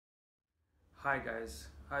Hi guys,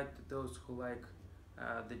 hi to those who like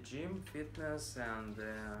the gym, fitness and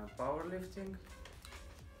powerlifting.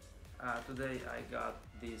 Today I got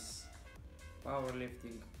this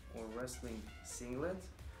powerlifting or wrestling singlet.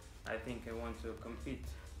 I think I want to compete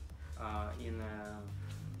in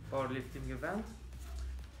a powerlifting event,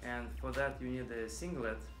 and for that you need a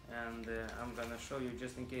singlet, and I'm gonna show you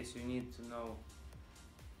just in case you need to know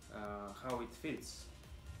how it fits.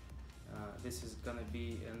 This is gonna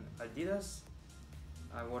be an Adidas.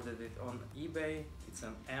 I ordered it on eBay. It's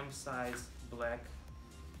an M size, black,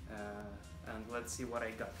 and let's see what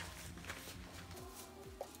I got.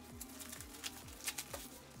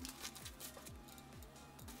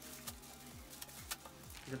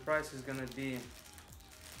 The price is gonna be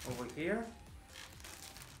over here,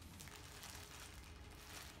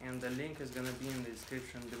 and the link is gonna be in the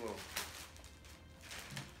description below.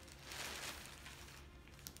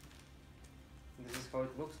 This is how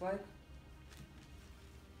it looks like.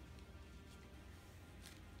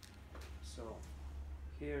 So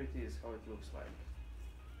here it is how it looks like.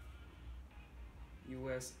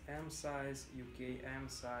 US M size, UK M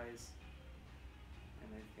size,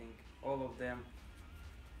 and I think all of them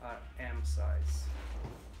are M size.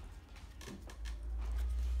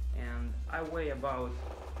 And I weigh about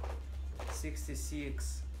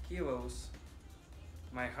 66 kilos.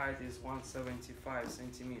 My height is 175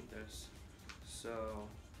 centimeters. So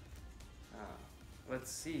let's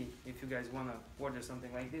see if you guys want to order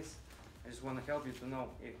something like this. I just want to help you to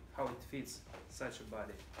know how it fits such a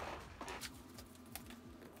body.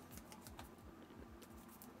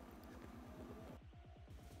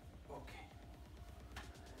 Okay,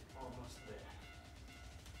 almost there.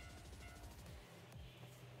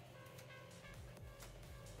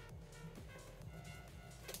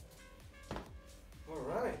 All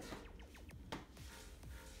right.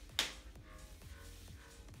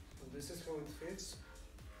 So this is how it fits.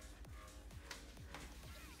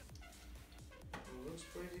 It looks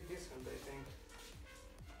pretty decent, I think.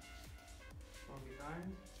 From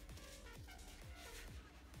behind,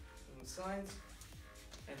 from the sides,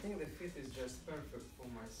 I think the fit is just perfect for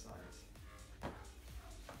my size.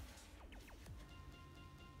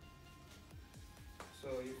 So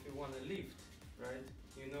if you want to lift, right,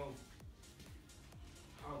 you know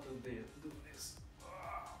how to do this.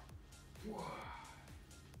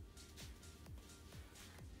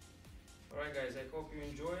 Alright guys, I hope you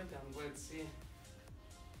enjoyed, and let's see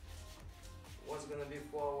what's gonna be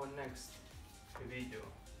for our next video.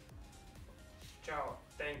 Ciao,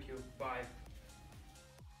 thank you, bye.